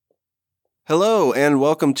Hello, and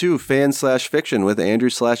welcome to Fan/Fiction with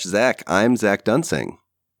Andrew/Zach. I'm Zach Dunsing.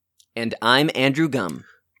 And I'm Andrew Gumm.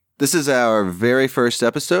 This is our very first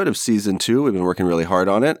episode of Season 2. We've been working really hard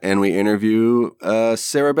on it, and we interview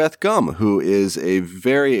Sarah Beth Gumm, who is a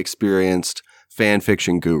very experienced fan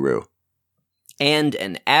fiction guru. And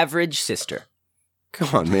an average sister. Come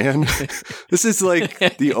on, man. This is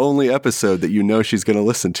like the only episode that you know she's going to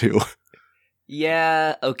listen to.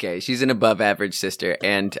 Yeah, okay. She's an above average sister,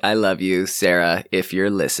 and I love you, Sarah, if you're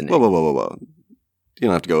listening. Whoa. You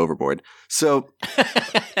don't have to go overboard. So,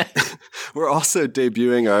 we're also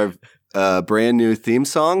debuting our brand new theme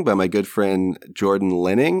song by my good friend Jordan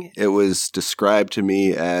Lenning. It was described to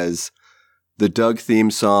me as the Doug theme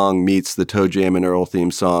song meets the Toe Jam and Earl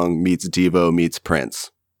theme song meets Devo meets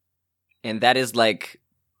Prince. And that is, like,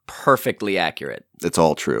 perfectly accurate. It's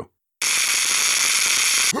all true.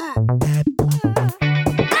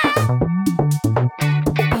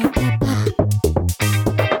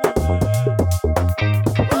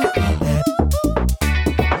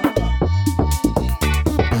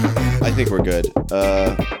 I think we're good.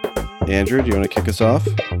 Andrew, do you want to kick us off?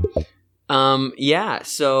 Yeah,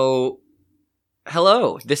 so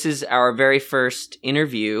hello. This is our very first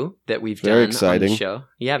interview that we've done on the show.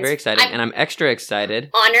 Yeah, very exciting. And I'm extra excited.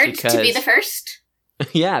 Honored to be the first.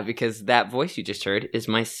 Yeah, because that voice you just heard is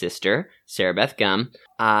my sister, Sarah Beth Gumm.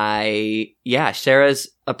 Sarah's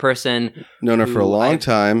a person... Known her for a long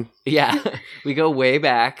time. Yeah, we go way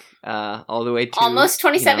back, all the way to... Almost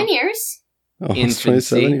 27 years. Almost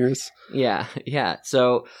 27 years. Yeah.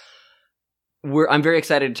 So I'm very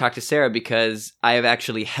excited to talk to Sarah because I have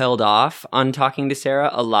actually held off on talking to Sarah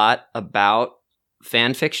a lot about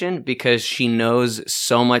fan fiction because she knows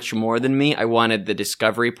so much more than me. I wanted the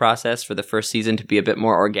discovery process for the first season to be a bit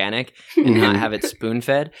more organic and not have it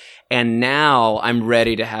spoon-fed. And now I'm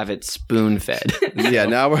ready to have it spoon-fed. Yeah,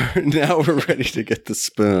 now we're ready to get the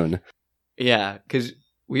spoon. Yeah, because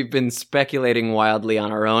we've been speculating wildly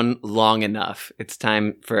on our own long enough. It's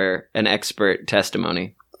time for an expert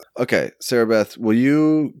testimony. Okay, Sarah Beth, will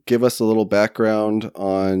you give us a little background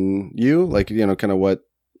on you? Like, kind of what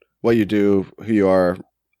you do, who you are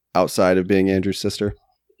outside of being Andrew's sister?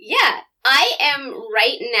 Yeah, I am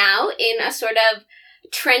right now in a sort of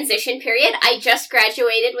transition period. I just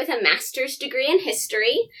graduated with a master's degree in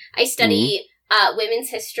history. I study women's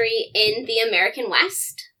history in the American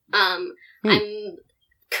West. I'm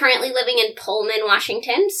currently living in Pullman,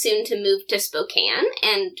 Washington, soon to move to Spokane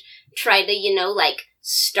and try to,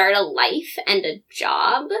 start a life and a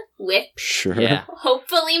job with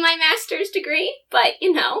hopefully my master's degree, but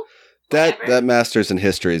that master's in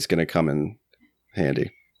history is going to come in handy.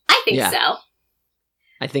 I think so.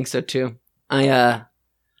 I think so too. I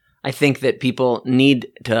think that people need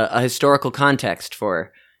a historical context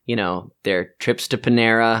for, their trips to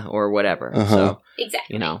Panera or whatever. Uh-huh. So,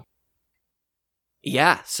 exactly.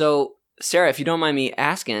 Yeah. So, Sarah, if you don't mind me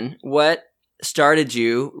asking, what started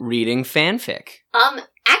you reading fanfic?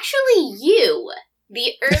 Actually, you.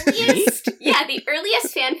 The earliest, the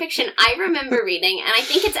earliest fan fiction I remember reading, and I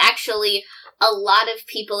think it's actually a lot of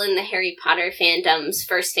people in the Harry Potter fandom's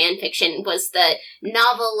first fan fiction, was the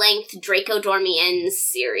novel-length Draco Dormien's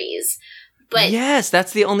series. But yes,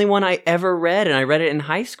 that's the only one I ever read, and I read it in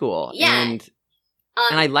high school. Yeah. And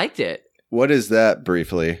I liked it. What is that,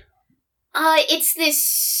 briefly? It's this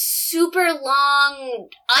super long...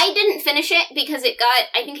 I didn't finish it because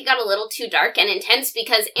I think it got a little too dark and intense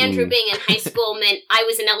because Andrew being in high school meant I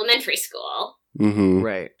was in elementary school. Mm-hmm.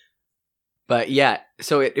 Right. But yeah,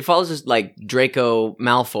 so it follows just like Draco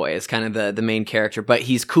Malfoy is kind of the main character, but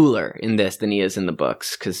he's cooler in this than he is in the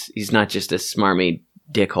books because he's not just a smarmy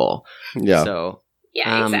dickhole. Yeah. So,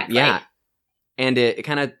 yeah, exactly. Yeah. And it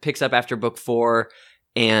kind of picks up after book 4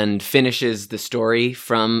 and finishes the story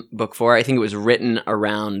from book 4. I think it was written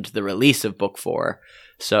around the release of book 4.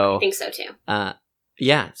 So I think so too.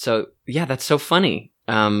 That's so funny.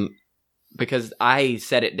 Because I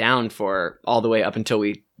set it down for all the way up until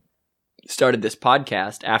we started this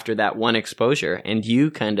podcast after that one exposure, and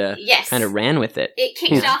you kind of ran with it. It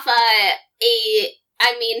kicked off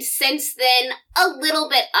since then a little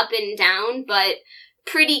bit up and down, but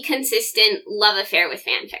pretty consistent love affair with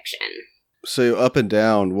fan fiction. So up and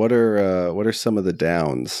down, what are some of the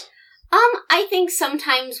downs? I think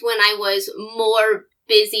sometimes when I was more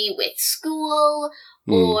busy with school,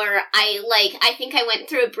 or I think I went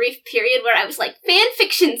through a brief period where I was like, fan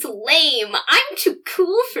fiction's lame. I'm too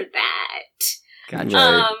cool for that.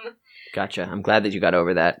 Gotcha. Gotcha. I'm glad that you got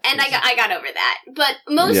over that. And I got over that. But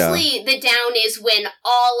mostly the down is when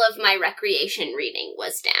all of my recreation reading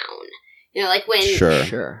was down. When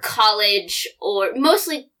sure. college, or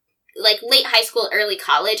mostly like late high school, early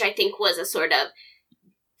college, I think was a sort of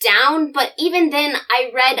down, but even then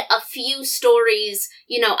I read a few stories,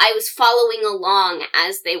 I was following along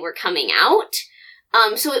as they were coming out.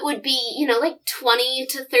 So it would be, like 20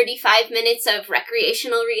 to 35 minutes of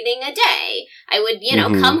recreational reading a day. I would,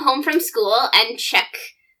 come home from school and check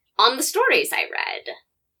on the stories I read.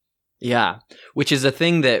 Yeah, which is a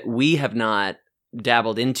thing that we have not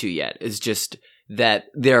dabbled into yet, is just that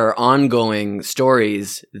there are ongoing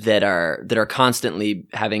stories that are constantly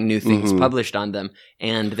having new things published on them,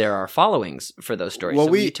 and there are followings for those stories. Well,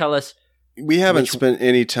 so you tell us. We haven't spent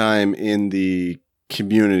any time in the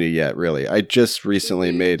community yet, really. I just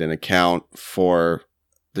recently made an account for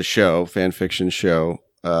the show, Fan Fiction Show,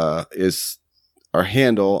 is our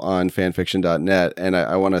handle on fanfiction.net, and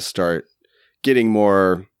I want to start getting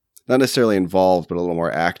more, not necessarily involved, but a little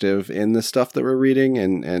more active in the stuff that we're reading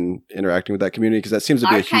and interacting with that community, because that seems to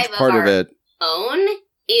be a huge part of it. Own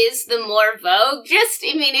is the more vogue. Just,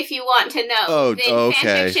 if you want to know,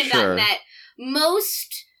 fanfiction.net.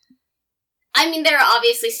 Most, there are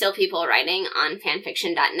obviously still people writing on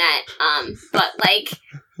fanfiction.net, but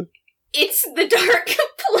it's the dark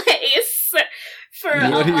place for a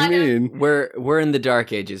lot of... What do you mean? We're in the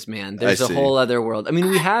dark ages, man. There's a whole other world.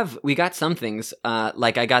 We got some things.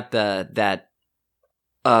 I got the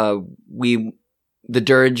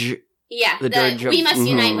dirge. Yeah, the dirge. We must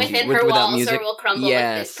unite within her walls, music. Or we'll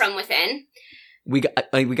crumble from within. We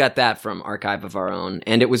got that from Archive of Our Own,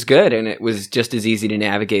 and it was good, and it was just as easy to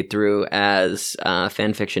navigate through as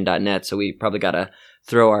fanfiction.net. So we probably got to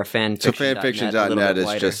throw our fanfiction. So fanfiction.net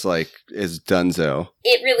is just is dunzo.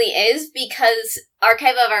 It really is, because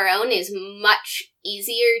Archive of Our Own is much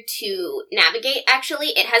easier to navigate. Actually,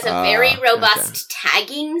 it has a very robust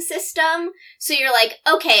tagging system. So you're like,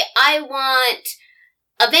 okay, I want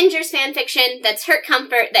Avengers fanfiction that's hurt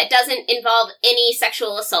comfort that doesn't involve any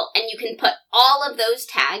sexual assault, and you can put all of those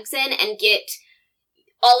tags in and get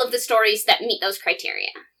all of the stories that meet those criteria.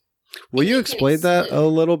 Will you explain that a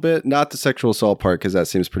little bit? Not the sexual assault part, because that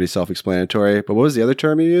seems pretty self-explanatory, but what was the other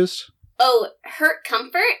term you used? Oh, hurt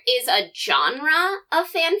comfort is a genre of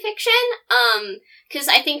fanfiction. Because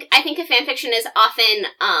I think a fanfiction is often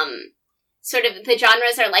sort of, the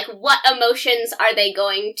genres are like, what emotions are they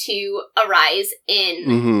going to arise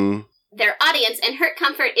in their audience? And hurt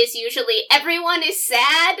comfort is usually everyone is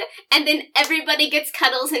sad, and then everybody gets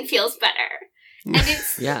cuddles and feels better. And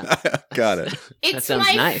it's got it. It's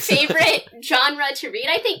my favorite genre to read.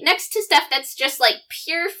 I think next to stuff that's just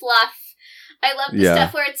pure fluff. I love the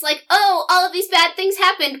stuff where it's like, oh, all of these bad things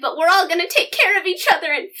happened, but we're all going to take care of each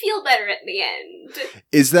other and feel better at the end.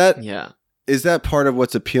 Is that part of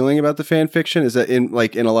what's appealing about the fan fiction? Is that in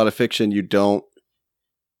a lot of fiction you don't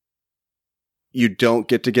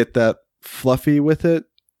get to get that fluffy with it?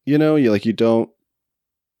 You don't.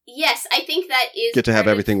 Yes, I think that is get to have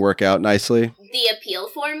everything work out nicely. The appeal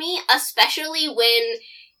for me, especially when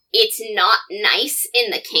it's not nice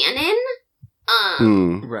in the canon.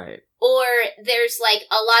 Right. Or there's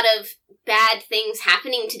a lot of bad things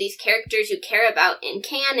happening to these characters you care about in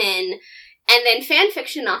canon, and then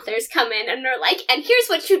fanfiction authors come in and they're like, and here's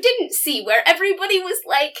what you didn't see, where everybody was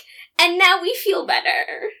like, and now we feel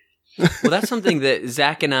better. Well, that's something that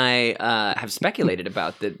Zach and I have speculated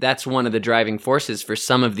about, that's one of the driving forces for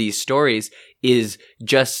some of these stories, is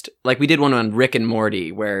just, we did one on Rick and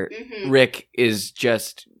Morty, where Rick is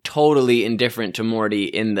just totally indifferent to Morty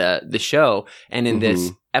in the show, and in this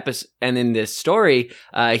episode, and in this story,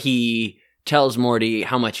 he tells Morty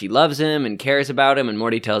how much he loves him and cares about him, and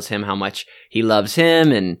Morty tells him how much he loves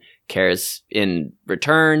him and cares in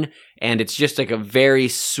return, and it's just a very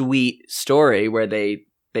sweet story where they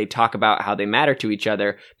talk about how they matter to each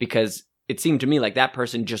other, because it seemed to me like that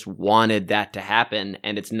person just wanted that to happen,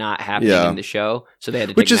 and it's not happening in the show, so they had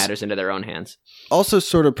to take matters into their own hands. Also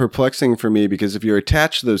sort of perplexing for me, because if you're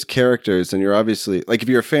attached to those characters, and you're obviously, if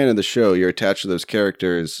you're a fan of the show, you're attached to those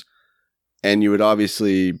characters, and you would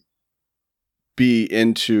obviously be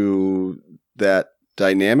into that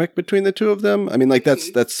dynamic between the two of them.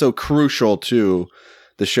 That's so crucial to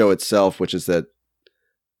the show itself, which is that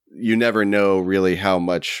you never know really how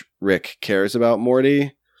much Rick cares about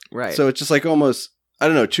Morty. Right. So it's just almost, I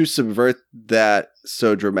don't know, to subvert that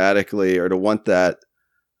so dramatically, or to want that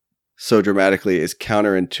so dramatically, is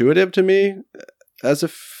counterintuitive to me as a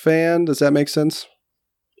fan. Does that make sense?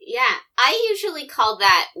 Yeah. I usually call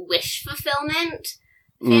that wish fulfillment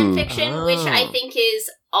fanfiction, which I think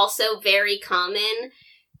is also very common.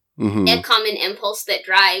 A common impulse that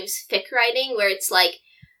drives fic writing, where it's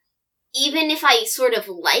even if I sort of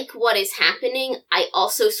like what is happening, I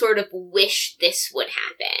also sort of wish this would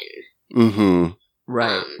happen.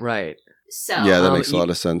 Right, right. So yeah, that makes a lot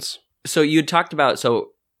of sense. So you talked about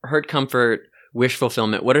hurt comfort, wish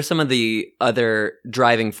fulfillment. What are some of the other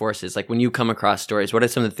driving forces? Like when you come across stories, what are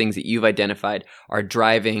some of the things that you've identified are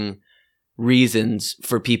driving reasons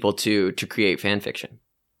for people to create fan fiction?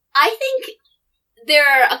 I think there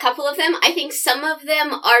are a couple of them. I think some of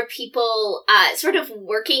them are people sort of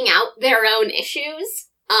working out their own issues.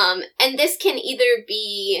 And this can either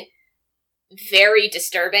be very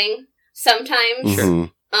disturbing sometimes.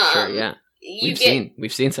 Mhm. Sure, yeah.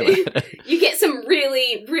 We've seen some of that. You get some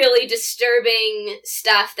really, really disturbing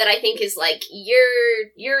stuff that I think is like, you're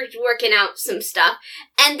working out some stuff.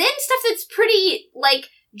 And then stuff that's pretty, like,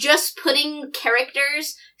 just putting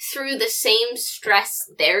characters through the same stress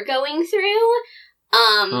they're going through.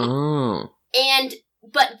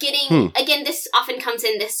 But getting, again, this often comes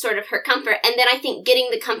in this sort of hurt comfort, and then I think getting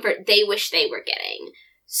the comfort they wish they were getting.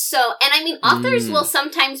 So, and I mean, authors will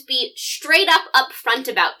sometimes be straight up upfront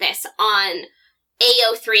about this on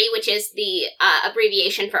AO3, which is the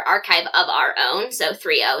abbreviation for Archive of Our Own, so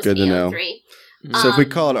 3 O's. Good to know. AO3. So if we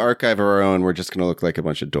call it Archive of Our Own, we're just going to look like a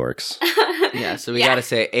bunch of dorks. Yeah, so we got to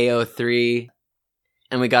say AO3,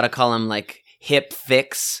 and we got to call them like hip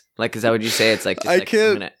fix. Like, is that what you say? It's like,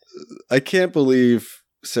 just I can't believe,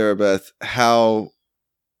 Sarah Beth, how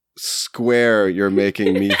square you're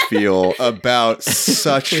making me feel about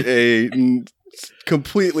such a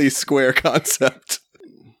completely square concept.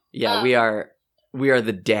 Yeah, we are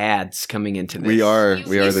the dads coming into this. We are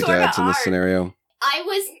the dads in this scenario. I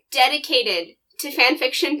was dedicated to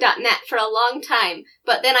fanfiction.net for a long time,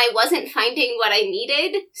 but then I wasn't finding what I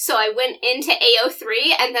needed, so I went into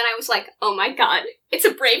AO3, and then I was like, oh my god, it's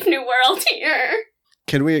a brave new world here.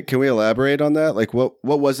 Can we elaborate on that? Like, what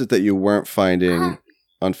was it that you weren't finding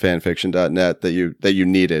on fanfiction.net that you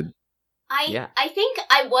needed? I think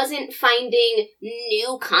I wasn't finding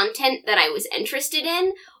new content that I was interested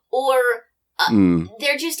in, or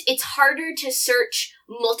it's harder to search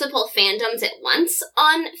multiple fandoms at once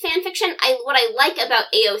on fanfiction. What I like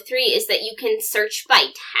about AO3 is that you can search by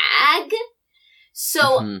tag.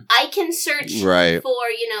 So I can search for,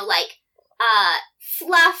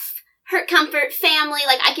 fluff, hurt comfort, family.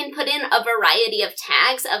 Like, I can put in a variety of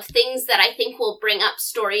tags of things that I think will bring up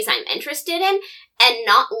stories I'm interested in and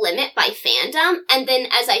not limit by fandom. And then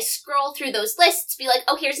as I scroll through those lists, be like,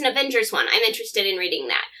 oh, here's an Avengers one. I'm interested in reading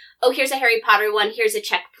that. Oh, here's a Harry Potter one. Here's a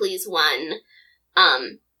Check Please one.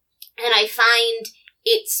 And I find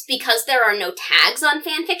it's because there are no tags on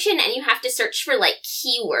fanfiction and you have to search for, like,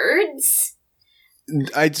 keywords.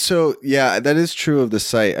 That is true of the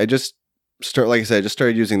site. I just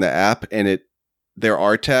started using the app, and there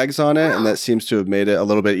are tags on it, and that seems to have made it a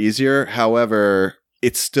little bit easier. However,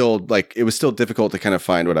 it was still difficult to kind of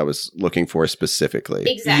find what I was looking for specifically.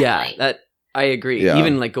 Exactly. Yeah, that I agree. Yeah.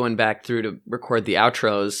 Even like going back through to record the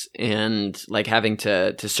outros and like having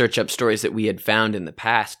to search up stories that we had found in the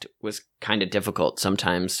past was kind of difficult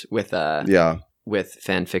sometimes with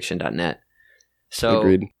fanfiction.net. So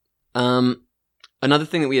agreed. Another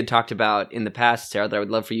thing that we had talked about in the past, Sarah, that I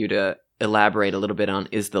would love for you to elaborate a little bit on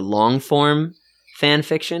is the long form fan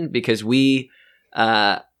fiction, because we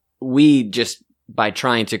just, by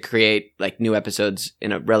trying to create like new episodes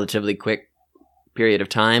in a relatively quick period of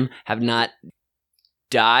time, have not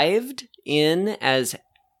dived in as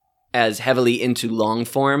heavily into long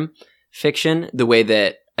form fiction the way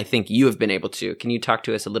that I think you have been able to. Can you talk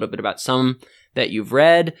to us a little bit about some that you've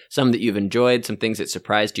read, some that you've enjoyed, some things that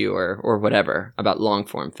surprised you, or whatever about long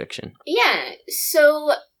form fiction? Yeah,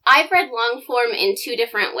 so I've read long form in two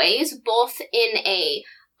different ways, both in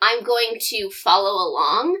I'm going to follow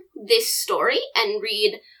along this story and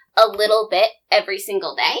read a little bit every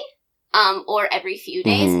single day, or every few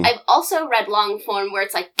days. Mm-hmm. I've also read long form where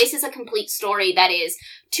it's like, this is a complete story that is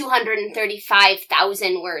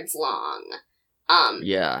 235,000 words long.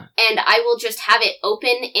 And I will just have it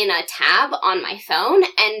open in a tab on my phone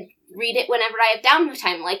and read it whenever I have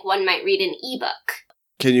downtime, like one might read an ebook.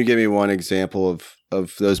 Can you give me one example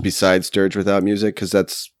of those besides Dirge Without Music? Because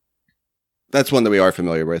that's one that we are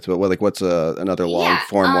familiar with. But what's another long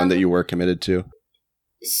form one that you were committed to?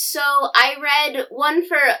 So I read one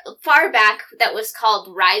for far back that was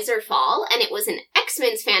called Rise or Fall, and it was an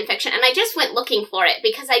X-Men's fanfiction, and I just went looking for it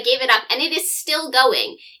because I gave it up, and it is still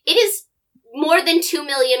going. It is more than 2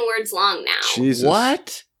 million words long now. Jesus.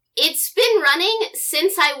 What? It's been running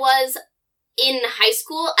since I was in high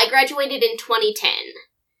school. I graduated in 2010.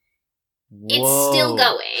 Whoa. It's still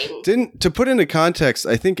going. To put into context,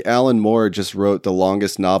 I think Alan Moore just wrote the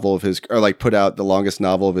longest novel of his, or put out the longest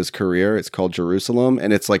novel of his career. It's called Jerusalem,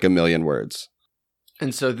 and it's like 1 million words.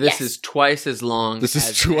 And so this is twice as long. This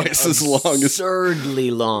is twice as long.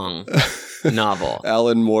 Absurdly long novel.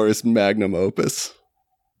 Alan Moore's magnum opus.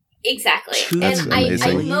 Exactly. That's And I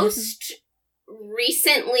amazing. most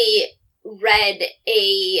recently read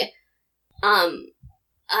an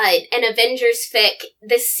Avengers fic.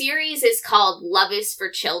 The series is called Love is for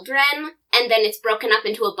Children, and then it's broken up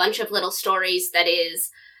into a bunch of little stories that is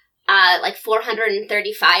like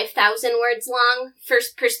 435,000 words long.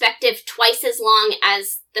 First perspective, twice as long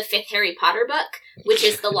as the 5th Harry Potter book, which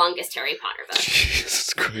is the longest Harry Potter book.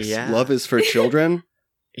 Jesus Christ. Yeah. Love is for children?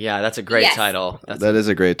 Yeah, that's a great Yes. title. That is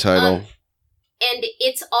a great title. And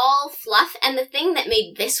it's all fluff, and the thing that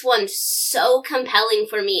made this one so compelling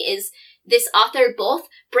for me is this author both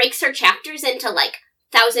breaks her chapters into, like,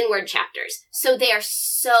 1,000-word chapters. So they are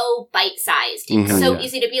so bite-sized. It's so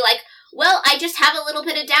easy to be like, well, I just have a little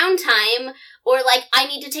bit of downtime, or, like, I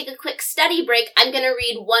need to take a quick study break. I'm going to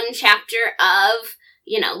read one chapter of,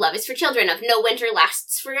 Love is for Children, of No Winter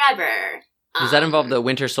Lasts Forever. Does that involve the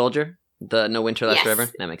Winter Soldier? The No Winter Lasts Yes.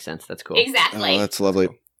 Forever? That makes sense. That's cool. Exactly. Oh, that's lovely.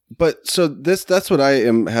 But so that's what I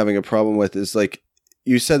am having a problem with is like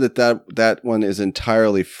you said that one is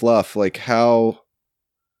entirely fluff. Like how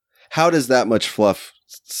does that much fluff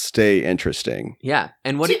stay interesting? Yeah.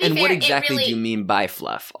 And what To be fair, exactly it really- do you mean by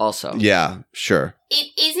fluff also? Yeah, sure.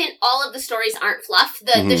 It isn't, all of the stories aren't fluff.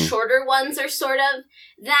 The shorter ones are sort of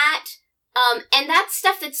that. And that's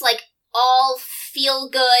stuff that's like all feel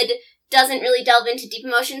good, doesn't really delve into deep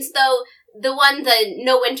emotions, though the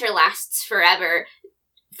No Winter Lasts Forever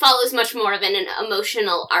follows much more of an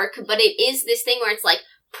emotional arc, but it is this thing where it's like,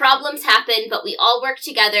 problems happen, but we all work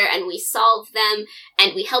together and we solve them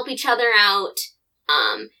and we help each other out,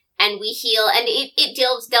 and we heal, and it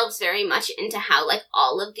delves very much into how, like,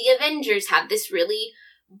 all of the Avengers have this really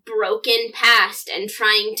broken past and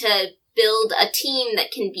trying to build a team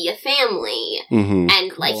that can be a family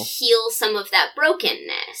and like heal some of that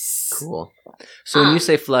brokenness. Cool. So when you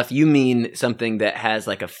say fluff, you mean something that has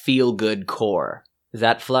like a feel-good core. Is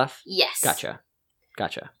that fluff? Yes. Gotcha.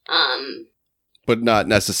 But not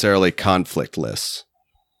necessarily conflictless.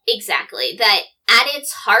 Exactly. That at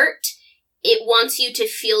its heart, it wants you to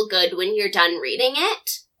feel good when you're done reading it.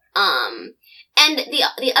 And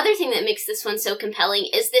the other thing that makes this one so compelling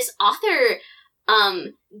is this author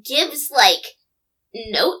gives, like,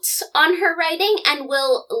 notes on her writing and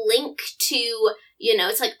will link to,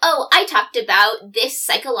 it's like, oh, I talked about this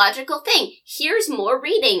psychological thing. Here's more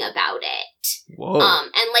reading about it. Whoa.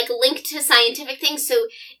 And, like, link to scientific things. So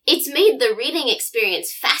it's made the reading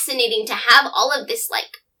experience fascinating to have all of this,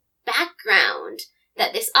 like, background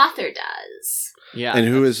that this author does. Yeah. And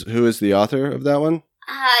who is the author of that one?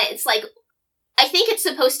 It's like, I think it's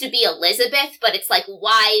supposed to be Elizabeth, but it's like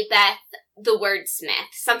Y. Beth, the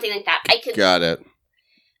wordsmith, something like that. Got it.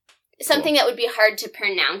 Something that would be hard to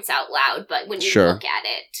pronounce out loud, but when you look at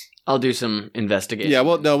it, I'll do some investigation. Yeah,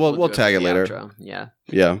 we'll do tag it later. outro. Yeah.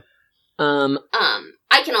 Yeah.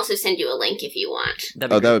 I can also send you a link if you want. That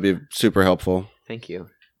would be super helpful. Thank you.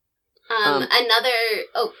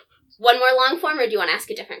 One more long form, or do you want to ask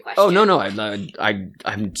a different question? Oh no,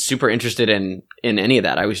 I'm super interested in any of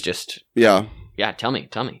that. I was just Yeah. Tell me.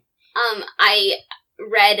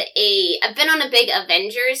 I've been on a big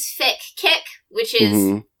Avengers fic kick, which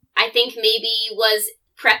is I think maybe was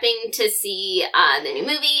prepping to see the new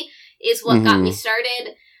movie is what got me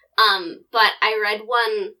started. But I read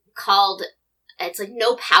one called, it's like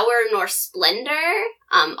No Power Nor Splendor.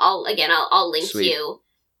 I'll link Sweet. you.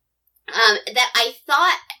 That I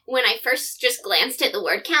thought when I first just glanced at the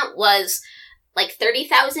word count was like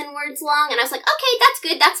 30,000 words long, and I was like, okay, that's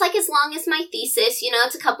good. That's like as long as my thesis.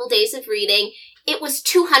 It's a couple days of reading. It was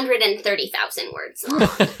 230,000 words long.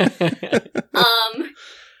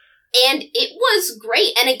 And it was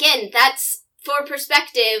great. And again, that's, for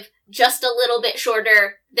perspective, just a little bit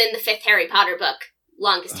shorter than the 5th Harry Potter book.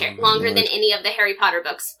 Longer than any of the Harry Potter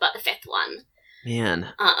books, but the 5th one.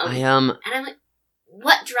 Man, And I'm like,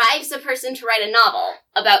 what drives a person to write a novel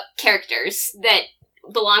about characters that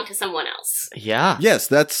belong to someone else? Yeah. Yes,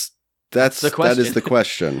 that's the question. That is the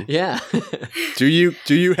question. Yeah. Do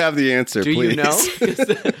you have the answer, Do please? you know?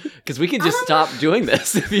 Because we can just stop doing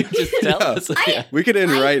this if you just tell us. We could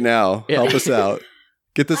end right now. Yeah. Help us out.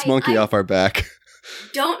 Get this monkey off our back.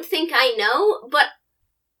 Don't think I know, but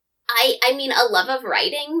I mean, a love of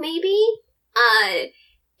writing, maybe?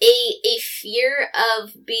 A fear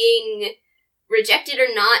of being rejected or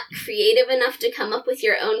not creative enough to come up with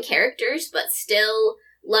your own characters, but still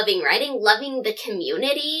loving writing, loving the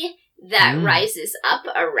community that rises up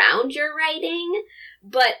around your writing.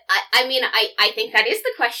 But I think that is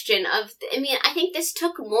the question of, I think this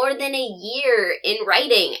took more than a year in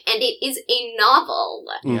writing, and it is a novel.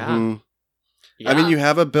 Yeah. I mean, you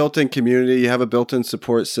have a built-in community, you have a built-in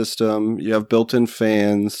support system, you have built-in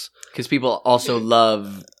fans. Because people also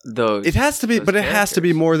love those. It has to be, but it has to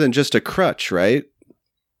be more than just a crutch, right?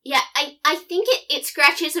 Yeah, I think it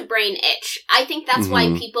scratches a brain itch. I think that's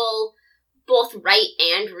why people both write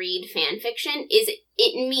and read fan fiction, is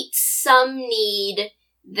it meets some need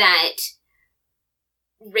that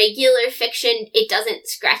regular fiction, it doesn't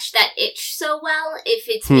scratch that itch so well. If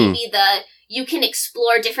it's maybe you can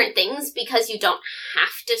explore different things because you don't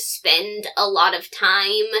have to spend a lot of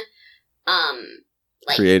time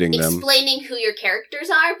creating them, explaining who your characters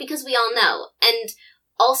are, because we all know. And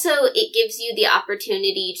also it gives you the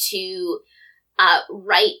opportunity to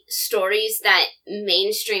write stories that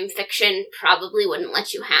mainstream fiction probably wouldn't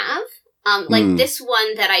let you have. Like this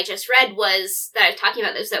one that I just read that I was talking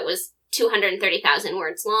about, that was 230,000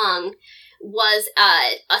 words long, was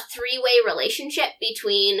a three-way relationship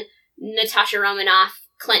between Natasha Romanoff,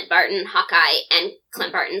 Clint Barton, Hawkeye, and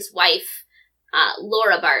Clint Barton's wife,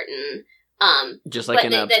 Laura Barton. Just like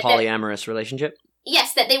in a polyamorous relationship?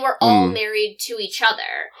 Yes, that they were all married to each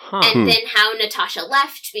other. And then how Natasha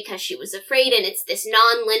left because she was afraid, and it's this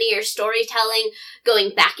non-linear storytelling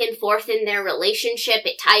going back and forth in their relationship.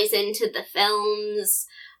 It ties into the films.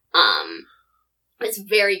 It's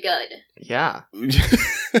very good. Yeah.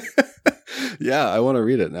 Yeah, I want to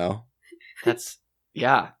read it now.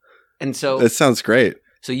 Yeah. And so that sounds great.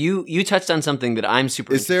 So you touched on something that I'm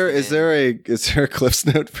super interested in. Is there a Cliff's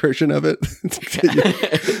Note version of it?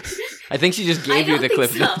 I think she just gave you the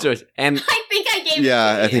Cliff Notes. And I think I gave it to you.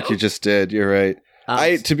 I think you just did. You're right.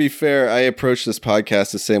 To be fair, I approached this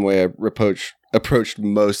podcast the same way I approached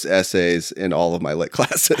most essays in all of my lit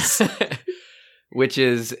classes. Which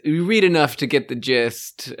is, you read enough to get the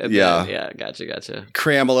gist. Yeah, gotcha.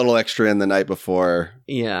 Cram a little extra in the night before.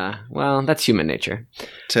 Yeah, well, that's human nature.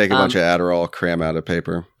 Take a bunch of Adderall, cram out of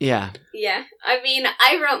paper. Yeah. Yeah, I mean,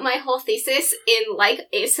 I wrote my whole thesis in, like,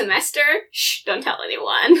 a semester. Shh, don't tell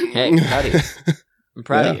anyone. Hey, I'm proud of you. I'm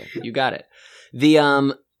proud of you. You got it.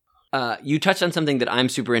 You touched on something that I'm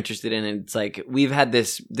super interested in, and it's like, we've had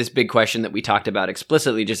this big question that we talked about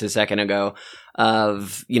explicitly just a second ago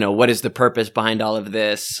of, what is the purpose behind all of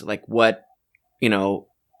this? Like what,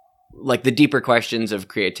 like the deeper questions of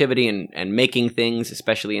creativity and making things,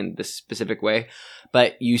 especially in this specific way.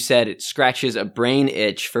 But you said it scratches a brain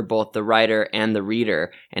itch for both the writer and the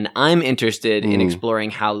reader. And I'm interested in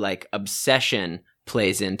exploring how like obsession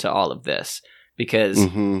plays into all of this, because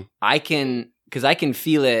I can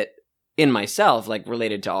feel it in myself, like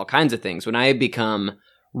related to all kinds of things. When I become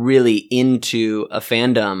really into a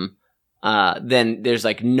fandom, then there's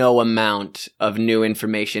like no amount of new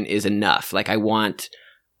information is enough. Like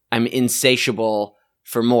I'm insatiable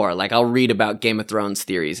for more. Like I'll read about Game of Thrones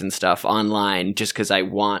theories and stuff online just because I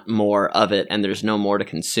want more of it, and there's no more to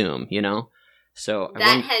consume, So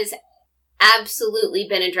that has absolutely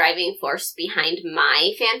been a driving force behind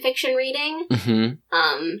my fanfiction reading.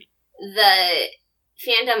 The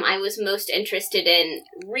fandom I was most interested in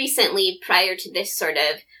recently, prior to this sort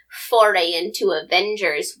of foray into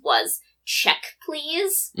Avengers, was Check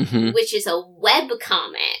Please, which is a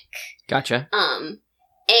webcomic. Gotcha.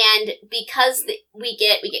 And because we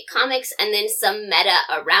get comics and then some meta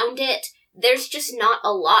around it, there's just not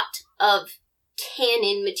a lot of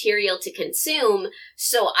canon material to consume,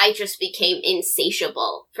 so I just became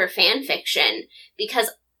insatiable for fan fiction because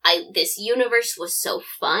this universe was so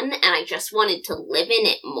fun and I just wanted to live in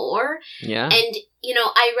it more. Yeah. And,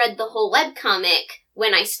 I read the whole webcomic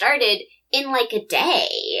when I started in like a day.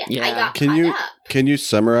 Yeah. I got caught up. Can you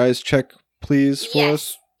summarize Check Please for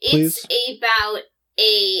us? Please? It's about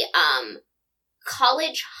a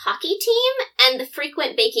college hockey team and the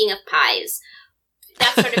frequent baking of pies.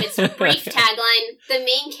 That's sort of its brief tagline. The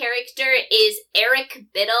main character is Eric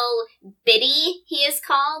Biddy, he is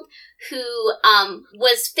called, who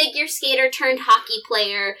was figure skater turned hockey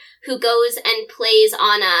player who goes and plays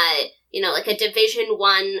on a Division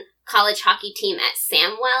I college hockey team at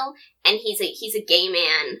Samwell, and he's a gay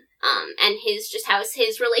man. And how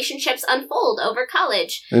his relationships unfold over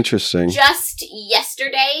college. Interesting. Just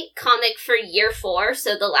yesterday, comic for year 4,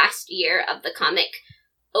 so the last year of the comic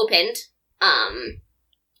opened,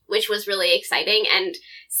 which was really exciting and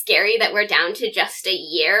scary that we're down to just a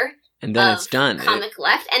year. And then it's done. Comic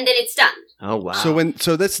left, and then it's done. Oh wow!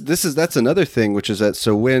 That's another thing, which is that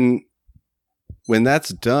when that's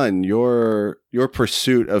done, your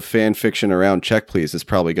pursuit of fan fiction around Check Please is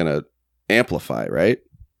probably going to amplify, right?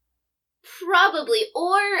 Probably,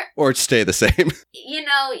 or stay the same.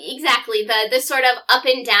 Exactly, the sort of up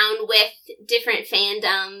and down with different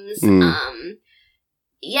fandoms.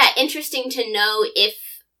 Yeah, interesting to know if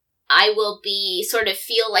I will be sort of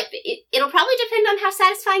feel like it'll probably depend on how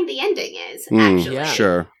satisfying the ending is, actually. Yeah.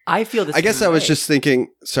 Sure. I feel this. I guess I was just thinking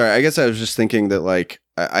that like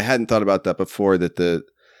I hadn't thought about that before, that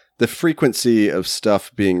the frequency of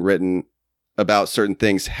stuff being written about certain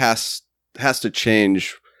things has to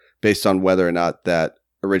change based on whether or not that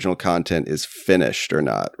original content is finished or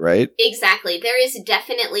not, right? Exactly. There is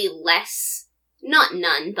definitely less, not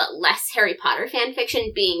none, but less Harry Potter fan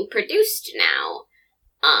fiction being produced now.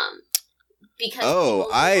 Because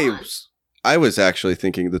I was actually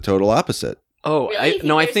thinking the total opposite. Oh, Really?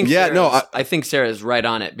 I think Sarah's right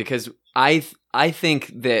on it, because I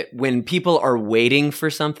think that when people are waiting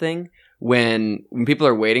for something,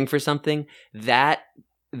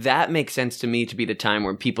 that makes sense to me to be the time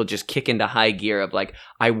where people just kick into high gear of like,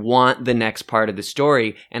 I want the next part of the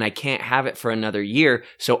story and I can't have it for another year,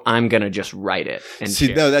 so I'm going to just write it. And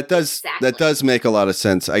that does make a lot of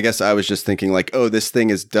sense. I guess I was just thinking like, oh, this thing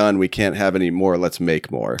is done, we can't have any more, let's make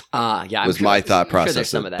more. Yeah. Was my thought process. Sure there's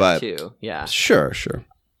some of that too. Yeah. Sure.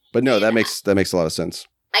 But no, that makes a lot of sense.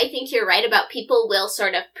 I think you're right about people will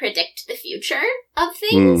sort of predict the future of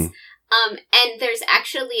things. And there's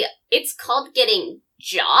actually, it's called getting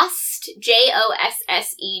jossed, Jossed,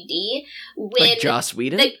 when Like Joss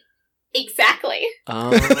Whedon? Exactly. Oh.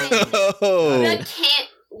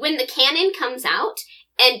 When the canon comes out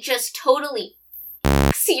and just totally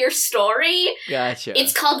f***s your story, Gotcha.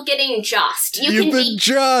 it's called getting jossed. You've been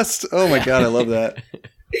jossed. Oh my god, I love that.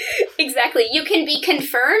 Exactly. You can be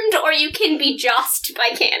confirmed or you can be jossed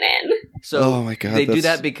by canon. So oh my god, they do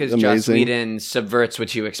that because Joss amazing. Whedon subverts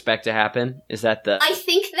what you expect to happen? Is that the... I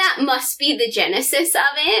think that must be the genesis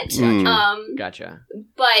of it. Gotcha.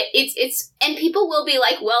 But it's and people will be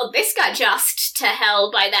like, well, this got jossed to hell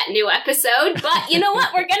by that new episode, but you know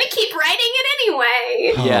what? We're gonna keep writing it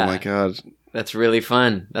anyway. Yeah. Oh my god. That's really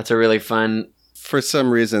fun. That's a really fun... For some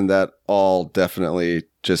reason, that all definitely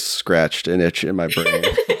just scratched an itch in my brain.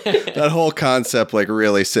 That whole concept like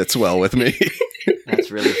really sits well with me. That's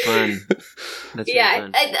really fun. That's really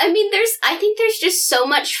fun. I mean, I think there's just so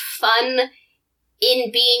much fun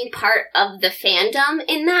in being part of the fandom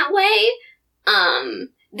in that way.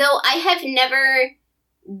 Though I have never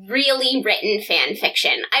really written fan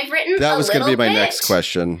fiction. I've written That was going to be my bit, next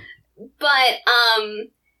question. But I've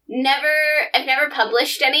never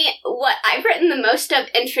published any. What I've written the most of,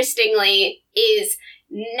 interestingly, is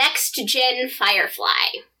Next Gen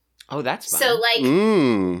Firefly. Oh, that's fun. So, like,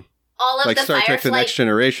 all of like the Star Firefly... Trek The Next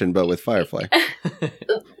Generation, but with Firefly.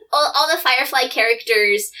 all the Firefly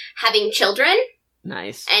characters having children.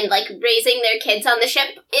 Nice. And, like, raising their kids on the ship.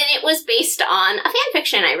 And it was based on a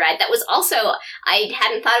fanfiction I read that was also... I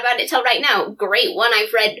hadn't thought about it till right now. Great one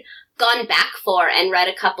I've gone back for and read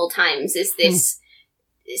a couple times is this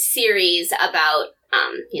series about,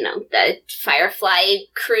 the Firefly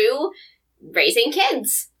crew raising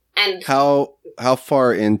kids. And how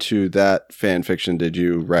far into that fan fiction did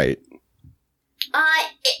you write?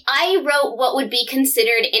 I wrote what would be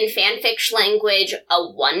considered in fanfic language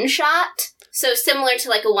a one-shot. So similar to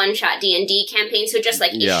like a one-shot D&D campaign. So just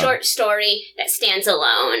like a short story that stands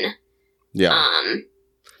alone. Yeah.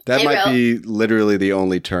 That might be literally the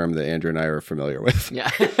only term that Andrew and I are familiar with. Yeah.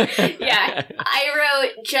 Yeah. I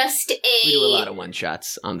wrote just We do a lot of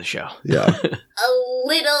one-shots on the show. Yeah. a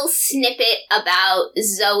little snippet about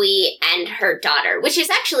Zoe and her daughter, which is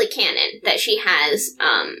actually canon, that she has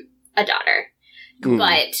a daughter.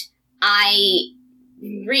 But I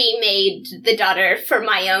remade the daughter for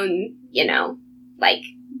my own,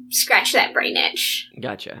 scratch that brain itch.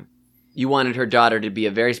 Gotcha. You wanted her daughter to be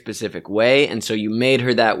a very specific way, and so you made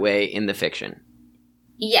her that way in the fiction.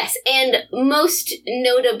 Yes, and most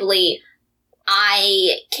notably,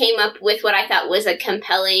 I came up with what I thought was a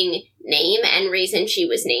compelling name and reason she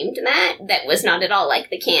was named that was not at all like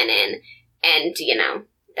the canon, and,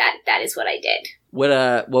 that is what I did.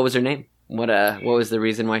 What was her name? What was the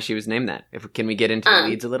reason why she was named that? Can we get into the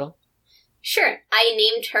weeds a little? Sure. I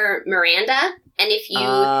named her Miranda, and if you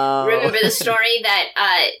remember the story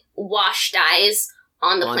that Wash dies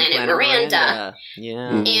on the planet Miranda. Yeah.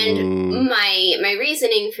 And my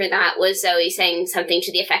reasoning for that was Zoe saying something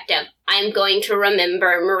to the effect of, I'm going to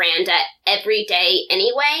remember Miranda every day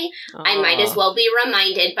anyway. I might as well be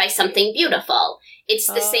reminded by something beautiful. It's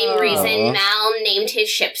the same reason Mal named his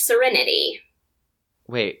ship Serenity.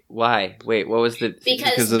 Wait, why? Wait, what was the...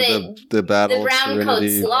 Because of the battle, the Brown Serenity,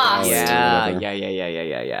 Coats lost.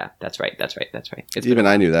 Yeah. That's right. Even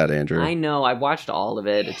I knew that, Andrew. I know, I watched all of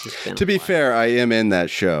it. It's just been to be fair, I am in that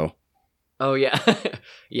show. Oh, yeah.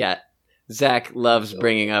 Yeah. Zach loves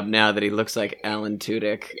bringing up now that he looks like Alan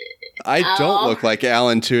Tudyk. I don't look like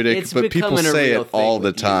Alan Tudyk, but people say it all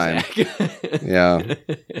the time. Yeah.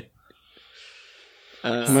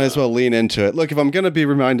 might as well lean into it. Look, if I'm going to be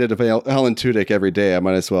reminded of Alan Tudyk every day, I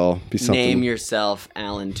might as well be something. Name yourself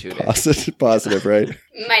Alan Tudyk. Positive, right?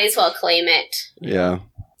 Might as well claim it. Yeah.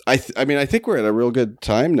 I think we're at a real good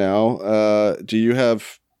time now. Do you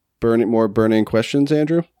have more burning questions,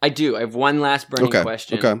 Andrew? I do. I have one last burning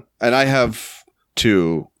question. Okay. And I have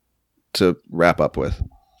two to wrap up with.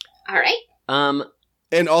 All right.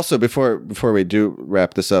 And also, before we do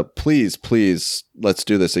wrap this up, please, let's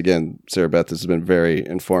do this again, Sarah Beth. This has been very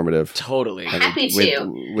informative. Totally. Happy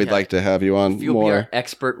to. We'd like to have you on if you'll more. Be our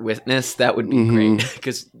expert witness, that would be great.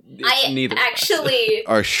 Because neither actually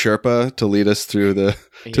our Sherpa to lead us through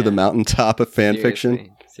to the mountaintop of fan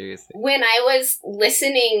fiction. Seriously. When I was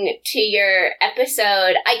listening to your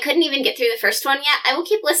episode, I couldn't even get through the first one yet. I will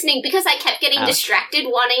keep listening because I kept getting distracted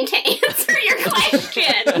wanting to answer your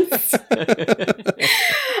questions.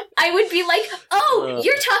 I would be like,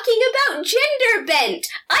 you're talking about gender bent.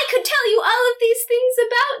 I could tell you all of these things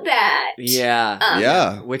about that. Yeah.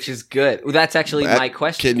 Yeah. Which is good. Well, that's actually my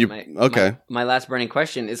question. My last burning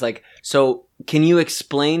question is like, so can you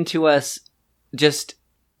explain to us just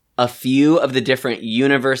a few of the different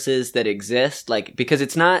universes that exist? Like, because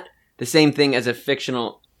it's not the same thing as a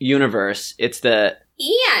fictional universe. It's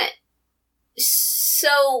Yeah.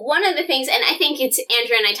 So one of the things, and I think it's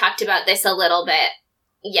Andrew and I talked about this a little bit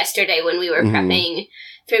yesterday when we were prepping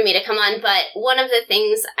for me to come on, but one of the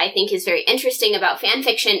things I think is very interesting about fan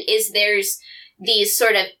fiction is there's these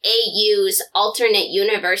sort of AUs, alternate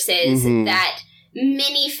universes, that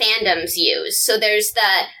many fandoms use. So there's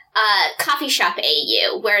the coffee shop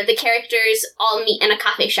AU, where the characters all meet in a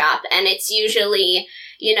coffee shop, and it's usually,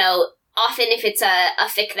 often if it's a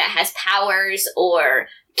fic that has powers or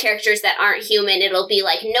characters that aren't human, it'll be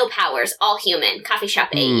like no powers, all human, coffee shop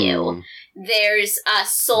AU. There's a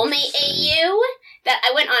soulmate AU that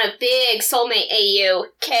I went on a big soulmate AU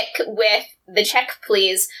kick with the Check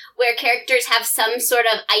Please, where characters have some sort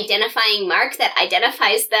of identifying mark that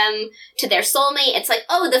identifies them to their soulmate. It's like,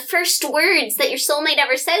 the first words that your soulmate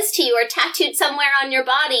ever says to you are tattooed somewhere on your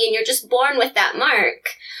body and you're just born with that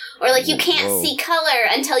mark. Or like, you can't see color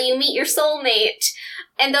until you meet your soulmate.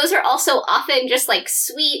 And those are also often just like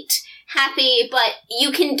sweet, happy, but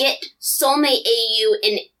you can get soulmate AU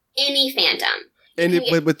in any fandom. And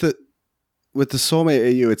with the soulmate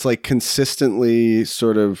AU, it's like consistently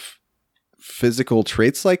sort of physical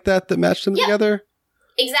traits like that match them together?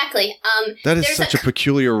 Exactly. That is such a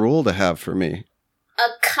peculiar rule to have for me. A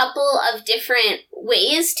couple of different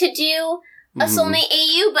ways to do a soulmate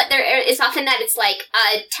AU, but there is often that it's like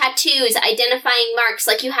tattoos, identifying marks,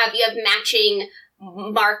 like you have matching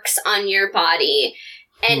marks on your body.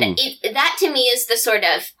 And that to me is the sort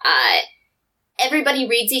of everybody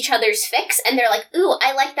reads each other's fics and they're like, ooh,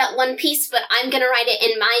 I like that one piece, but I'm going to write it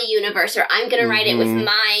in my universe, or I'm going to write it with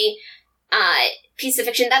my piece of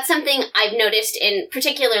fiction. That's something I've noticed in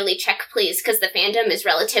particularly Check Please, because the fandom is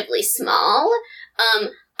relatively small.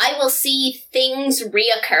 I will see things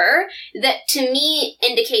reoccur that to me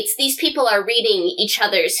indicates these people are reading each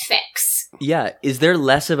other's fics. Yeah. Is there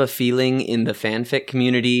less of a feeling in the fanfic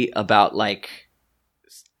community about like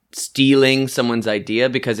stealing someone's idea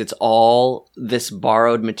because it's all this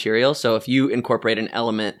borrowed material? So if you incorporate an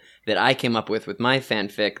element that I came up with my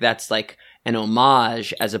fanfic, that's like an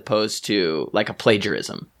homage as opposed to like a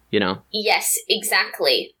plagiarism, Yes,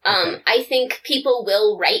 exactly. Okay. I think people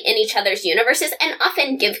will write in each other's universes and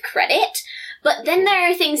often give credit, but then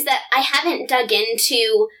there are things that I haven't dug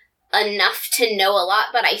into enough to know a lot,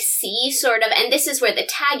 but I see sort of, and this is where the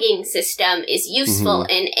tagging system is useful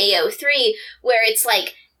in AO3, where it's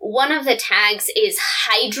like, one of the tags is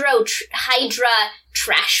Hydra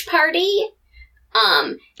Trash Party.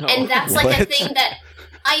 And that's like a thing that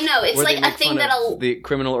I know. It's like a thing that'll the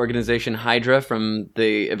criminal organization Hydra from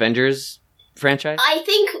the Avengers franchise. I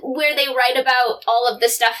think where they write about all of the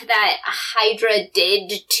stuff that Hydra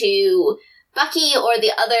did to Bucky or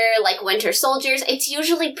the other like Winter Soldiers, it's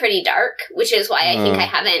usually pretty dark, which is why I think I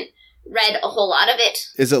haven't read a whole lot of it.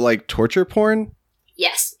 Is it like torture porn?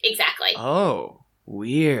 Yes, exactly. Oh,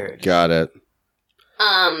 weird. Got it.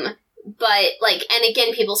 But like, and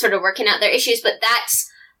again, people sort of working out their issues, but that's,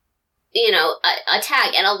 a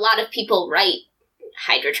tag, and a lot of people write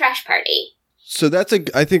Hydra Trash Party. So let's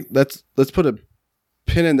put a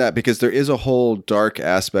pin in that, because there is a whole dark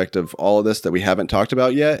aspect of all of this that we haven't talked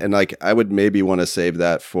about yet. And like, I would maybe want to save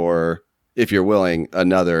that for, if you're willing,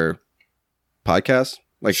 another podcast,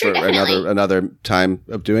 like sure, for another time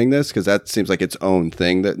of doing this, because that seems like its own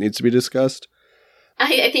thing that needs to be discussed.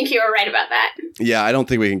 I think you were right about that. Yeah, I don't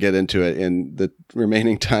think we can get into it in the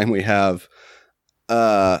remaining time we have.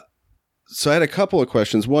 So I had a couple of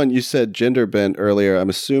questions. One, you said gender bent earlier. I'm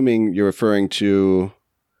assuming you're referring to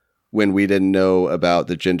when we didn't know about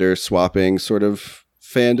the gender swapping sort of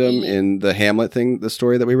fandom in the Hamlet thing, the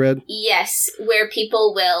story that we read? Yes, where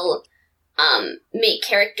people will make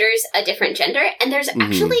characters a different gender. And there's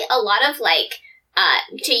actually a lot of, like,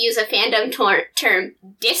 to use a fandom term,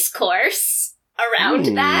 discourse around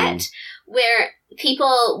that, where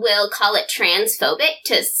people will call it transphobic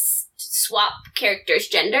to swap characters'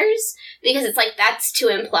 genders, because it's like that's to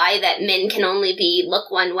imply that men can only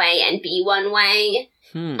look one way and be one way.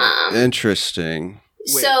 Interesting.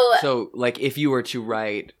 Wait, so like if you were to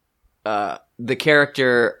write the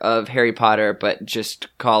character of Harry Potter, but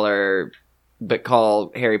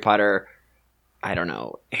call Harry Potter, I don't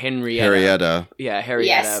know, Henrietta. Yeah,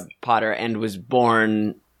 Henrietta Potter, and was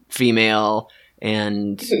born female,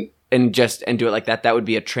 and do it like that. That would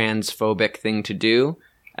be a transphobic thing to do,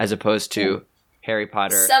 as opposed to Harry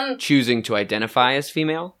Potter choosing to identify as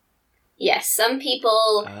female. Yes, some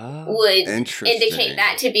people would indicate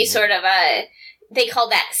that to be sort of they call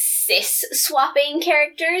that cis-swapping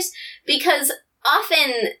characters, because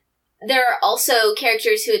often there are also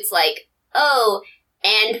characters who it's like, oh,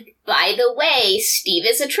 and by the way, Steve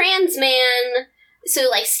is a trans man, so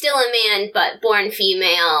like still a man but born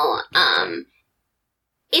female.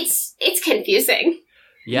 It's confusing.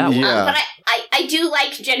 Yeah. But I do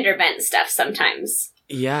like gender bent stuff sometimes.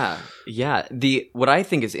 Yeah. What I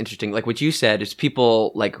think is interesting, like what you said, is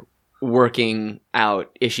people like working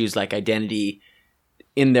out issues like identity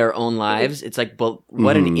in their own lives. It's like, but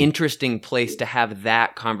what an interesting place to have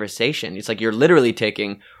that conversation. It's like you're literally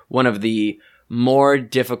taking one of the more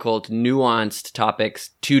difficult, nuanced topics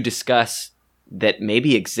to discuss that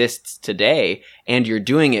maybe exists today, and you're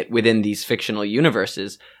doing it within these fictional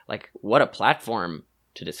universes. Like, what a platform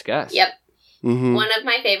to discuss. Yep. One of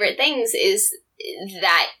my favorite things is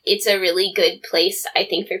that it's a really good place, I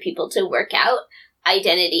think, for people to work out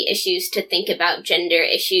identity issues, to think about gender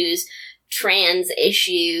issues, trans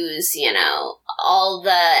issues, all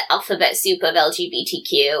the alphabet soup of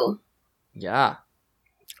LGBTQ. Yeah.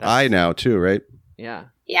 I now too, right? Yeah.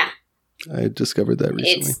 Yeah. I discovered that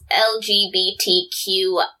recently. It's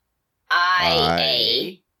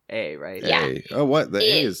LGBTQIA. A, right? Yeah. A. Oh, what? The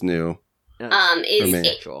A is new. Is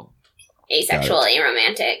asexual,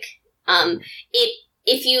 aromantic.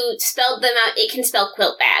 If you spelled them out, it can spell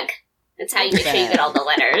quilt bag. That's how you make sure you get all the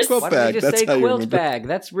letters. Quilt Why bag. don't you just That's say how you quilt remember. bag?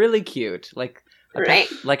 That's really cute. Like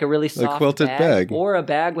a really soft quilted bag. or a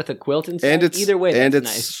bag with a quilt inside. And it's either way, and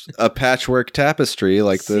that's it's nice. a patchwork tapestry,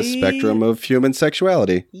 like the spectrum of human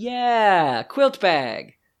sexuality. Yeah, quilt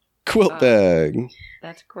bag. Quilt bag.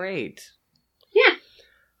 That's great. Yeah.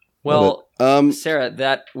 Well, Sarah,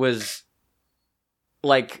 that was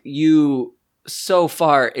like you so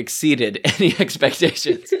far exceeded any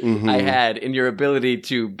expectations I had in your ability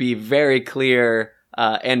to be very clear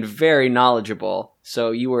and very knowledgeable. So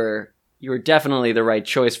you were definitely the right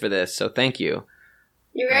choice for this. So thank you.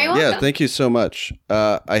 You're very welcome. Yeah, thank you so much.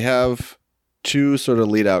 I have two sort of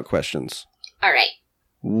lead out questions. All right.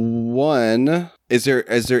 One, is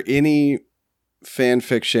there any fan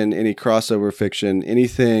fiction, any crossover fiction,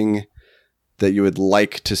 anything that you would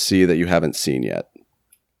like to see that you haven't seen yet?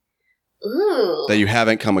 Ooh. That you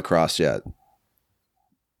haven't come across yet?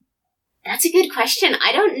 That's a good question.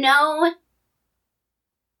 I don't know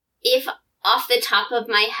if off the top of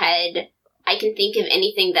my head I can think of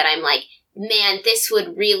anything that I'm like, man, this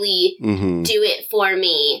would really do it for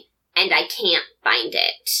me, and I can't find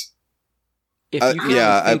it. If you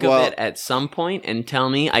can think of it at some point and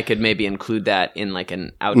tell me, I could maybe include that in like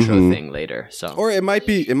an outro thing later. So, or it might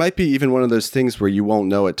be even one of those things where you won't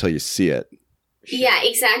know it till you see it. Sure. Yeah,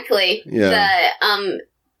 exactly. Yeah.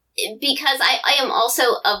 Because I am also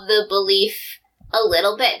of the belief a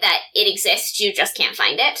little bit that it exists, you just can't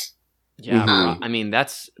find it. Yeah, I mean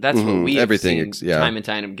that's what we have seen time and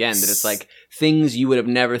time again. That it's like things you would have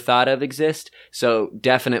never thought of exist. So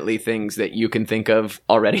definitely things that you can think of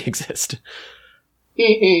already exist.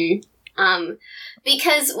 Because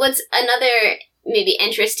what's another maybe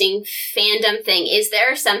interesting fandom thing is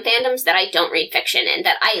there are some fandoms that I don't read fiction in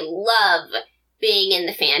that I love being in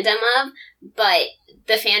the fandom of, but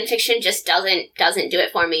the fan fiction just doesn't do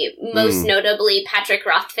it for me. Most notably, Patrick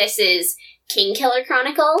Rothfuss's King Killer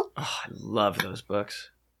Chronicle. Oh, I love those books.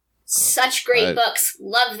 Such great books.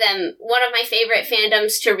 Love them. One of my favorite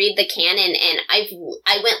fandoms to read the canon, and I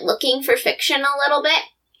went looking for fiction a little bit.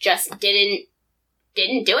 Just didn't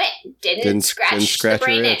do it. Didn't scratch the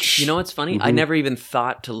brain itch. You know what's funny? I never even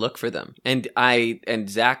thought to look for them. And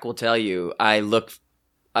Zach will tell you, I look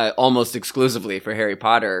almost exclusively for Harry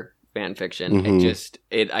Potter fan fiction.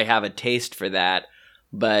 I have a taste for that,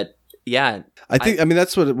 but yeah. I think, I mean,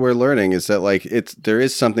 that's what we're learning is that like there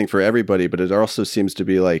is something for everybody, but it also seems to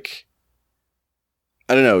be like,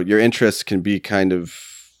 I don't know, your interests can be kind of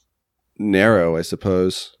narrow, I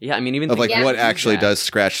suppose. Yeah, I mean, even of like what actually does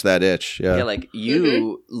scratch that itch. Yeah, like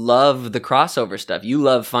you love the crossover stuff. You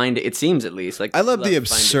love it seems at least like I love the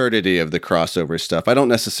absurdity of the crossover stuff. I don't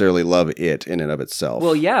necessarily love it in and of itself.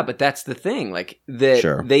 Well, yeah, but that's the thing. Like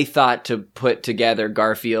that they thought to put together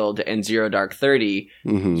Garfield and Zero Dark 30.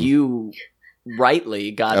 Mm-hmm. You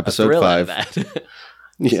rightly got episode a thrill 5 out of that.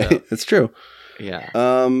 Yeah, it's true. Yeah.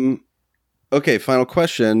 Okay, final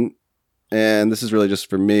question, and this is really just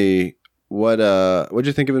for me. What'd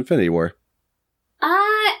you think of Infinity War?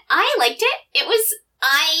 I liked it.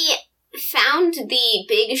 I found the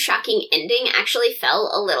big shocking ending actually fell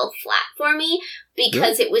a little flat for me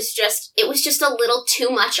because it was just a little too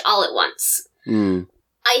much all at once. Mm.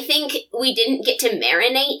 I think we didn't get to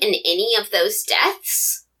marinate in any of those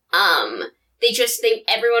deaths.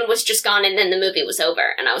 Everyone was just gone and then the movie was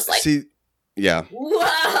over and I was like, yeah.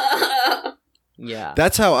 Whoa! Yeah.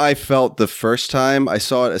 That's how I felt the first time. I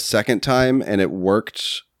saw it a second time and it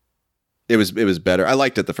worked. It was better. I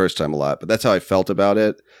liked it the first time a lot, but that's how I felt about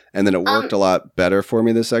it. And then it worked a lot better for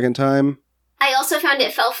me the second time. I also found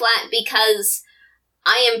it fell flat because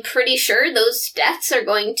I am pretty sure those deaths are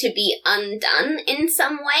going to be undone in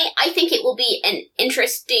some way. I think it will be an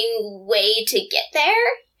interesting way to get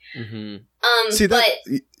there.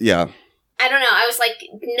 Mm-hmm. Yeah. I don't know. I was like,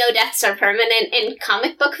 no deaths are permanent in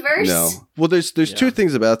comic book verse. No. Well, there's two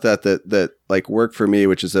things about that like work for me,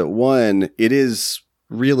 which is that one, it is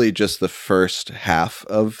really just the first half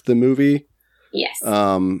of the movie. Yes.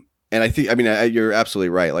 And I think, I mean, you're absolutely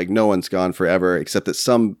right. Like no one's gone forever, except that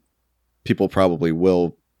some people probably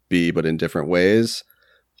will be, but in different ways.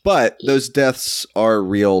 But those deaths are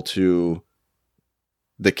real to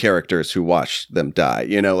the characters who watch them die,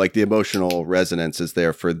 like the emotional resonance is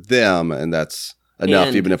there for them. And that's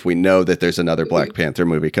enough, even if we know that there's another Black Panther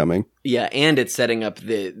movie coming. Yeah. And it's setting up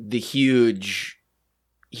the huge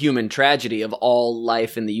human tragedy of all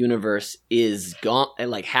life in the universe is gone.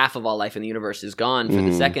 Like half of all life in the universe is gone for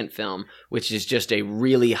the second film, which is just a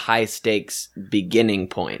really high stakes beginning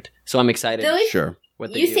point. So I'm excited. Sure.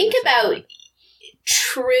 What you think about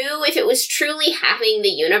if it was truly having the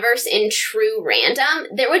universe in true random,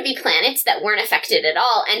 there would be planets that weren't affected at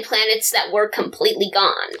all and planets that were completely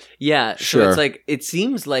gone. Yeah, sure. So it's like it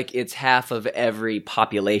seems like it's half of every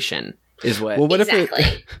population is what. Well,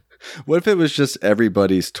 exactly. What if it was just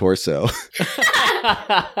everybody's torso?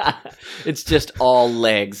 It's just all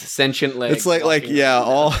legs, sentient legs. It's like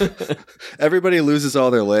everybody loses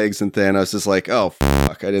all their legs, and Thanos is like, "Oh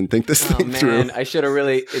fuck, I didn't think this thing through." I should have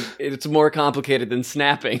really. It's more complicated than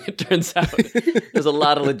snapping. It turns out there's a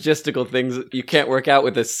lot of logistical things you can't work out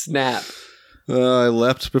with a snap. I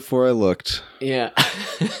leapt before I looked. Yeah.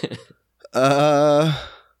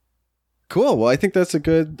 Cool. Well, I think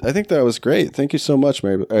that was great. Thank you so much,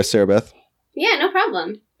 Sarah Beth. Yeah, no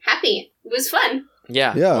problem. Happy. It was fun.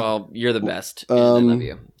 Yeah. Well, you're the best. And I love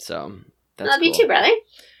you. So that's love you too, brother.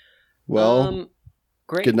 Well,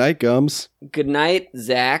 great. Good night, Gums. Good night,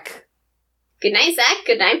 Zach. Good night, Zach.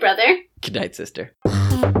 Good night, brother. Good night, sister.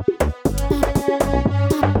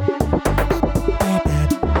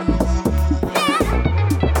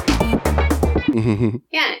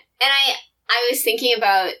 Yeah. And I was thinking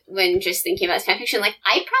about, when just thinking about fanfiction, like,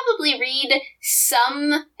 I probably read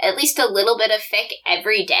at least a little bit of fic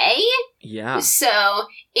every day. Yeah. So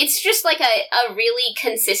it's just like a really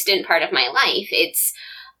consistent part of my life.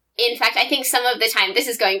 In fact, I think some of the time, this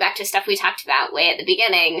is going back to stuff we talked about way at the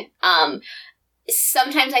beginning,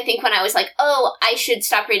 sometimes I think when I was like, oh, I should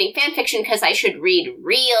stop reading fanfiction because I should read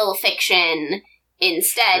real fiction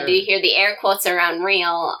instead. Sure. Do you hear the air quotes around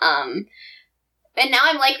real? And now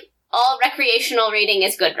I'm like, all recreational reading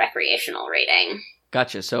is good recreational reading.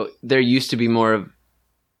 Gotcha. So there used to be more of,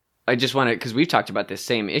 I just want to, because we've talked about this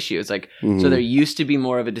same issue. It's like, so there used to be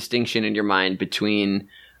more of a distinction in your mind between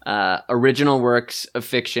original works of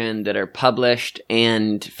fiction that are published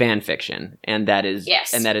and fan fiction. And that is,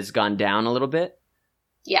 and that has gone down a little bit.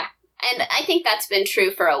 Yeah. And I think that's been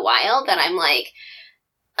true for a while, that I'm like,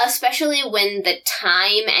 especially when the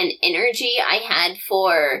time and energy I had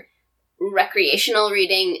for recreational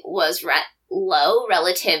reading was low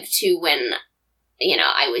relative to when,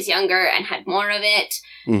 I was younger and had more of it,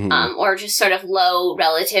 or just sort of low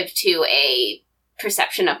relative to a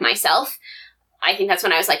perception of myself. I think that's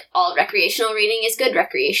when I was like, all recreational reading is good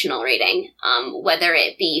recreational reading. Whether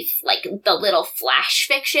it be like the little flash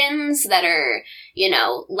fictions that are,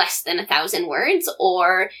 less than 1,000 words,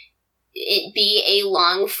 or it be a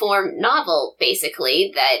long form novel,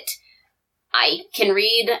 basically, that I can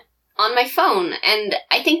read on my phone. And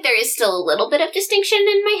I think there is still a little bit of distinction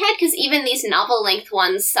in my head, because even these novel-length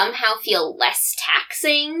ones somehow feel less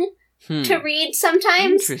taxing to read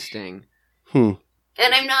sometimes. Interesting. And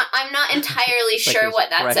I'm not entirely sure what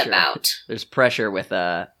that's pressure. About. There's pressure with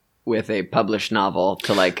a published novel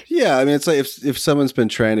to like. Yeah, I mean, it's like if someone's been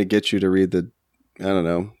trying to get you to read the, I don't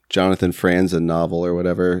know, Jonathan Franzen novel or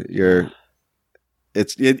whatever,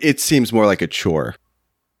 it seems more like a chore.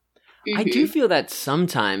 I do feel that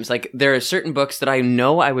sometimes. Like, there are certain books that I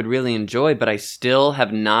know I would really enjoy, but I still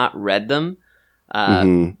have not read them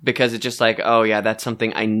because it's just like, oh yeah, that's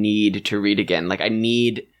something I need to read again. Like,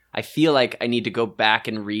 I feel like I need to go back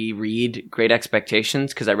and reread Great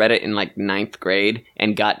Expectations because I read it in like 9th grade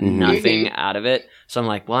and got nothing out of it. So I'm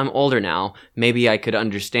like, well, I'm older now. Maybe I could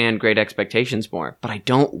understand Great Expectations more, but I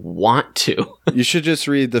don't want to. You should just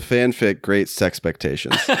read the fanfic Great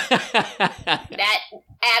Sexpectations. That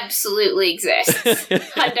absolutely exists.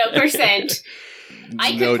 100%.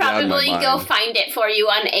 I could probably go find it for you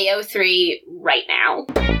on AO3 right now.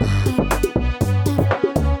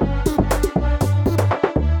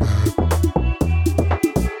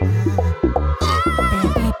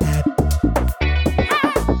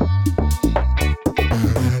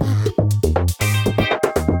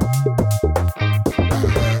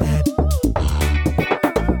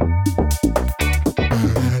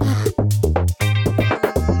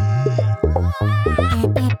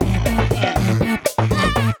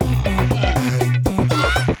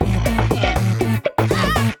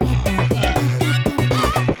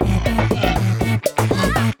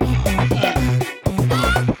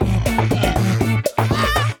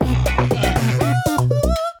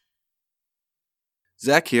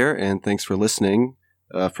 Zach here, and thanks for listening.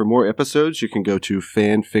 For more episodes, you can go to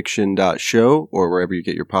fanfiction.show or wherever you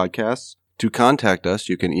get your podcasts. To contact us,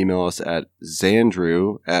 you can email us at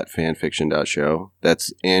xandrew@fanfiction.show.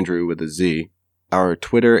 That's Andrew with a Z. Our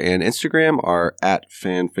Twitter and Instagram are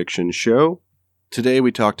 @fanfictionshow. Today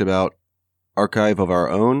we talked about Archive of Our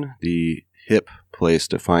Own, the hip place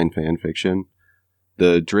to find fanfiction,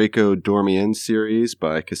 the Draco Dormiens series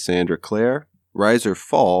by Cassandra Clare, Rise or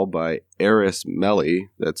Fall by Eris Mellie,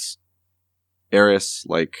 that's Eris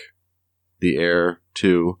like the air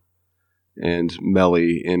too, and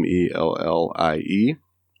Mellie, Mellie.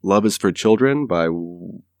 Love is for Children by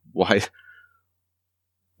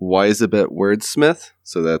Ysabet Wordsmith,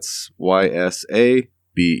 so that's Ysabet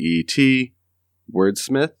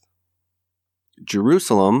Wordsmith.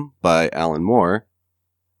 Jerusalem by Alan Moore,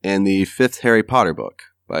 and the 5th Harry Potter book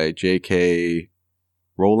by J.K.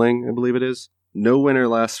 Rowling, I believe it is. No Winter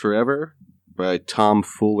Lasts Forever by Tom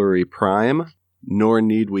Foolery Prime. Nor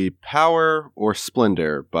Need We Power or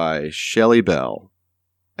Splendor by Shelley Bell.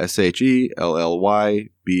 SHELLYBELLE.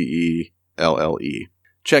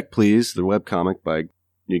 Check Please, the webcomic by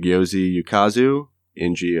Ngozi Ukazu,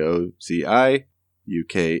 Ngozi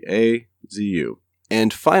Ukazu.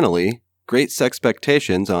 And finally, Great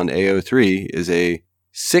Sexpectations on AO3 is a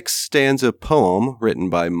 6-stanza poem written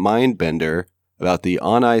by Mindbender about the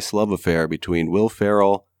on-ice love affair between Will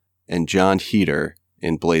Ferrell and John Heder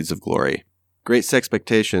in Blades of Glory. Great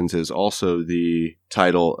Sexpectations is also the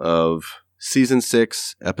title of Season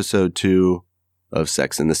 6, Episode 2 of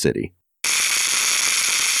Sex and the City.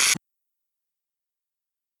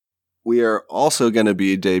 We are also going to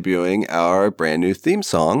be debuting our brand new theme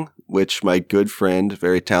song, which my good friend,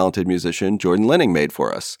 very talented musician, Jordan Lenning made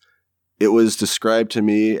for us. It was described to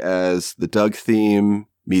me as the Doug theme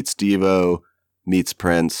meets Devo, meets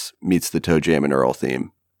Prince, meets the Toe Jam and Earl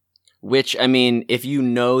theme. Which, I mean, if you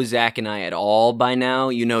know Zach and I at all by now,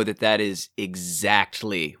 you know that that is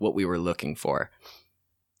exactly what we were looking for.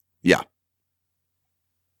 Yeah.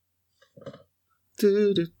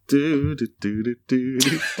 You're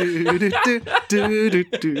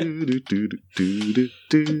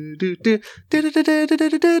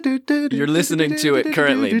listening to it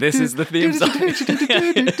currently. This is the theme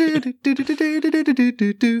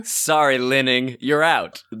song. Sorry, Linning. You're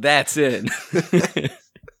out. That's it.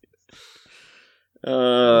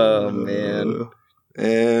 Oh, man.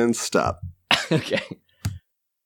 And stop. Okay.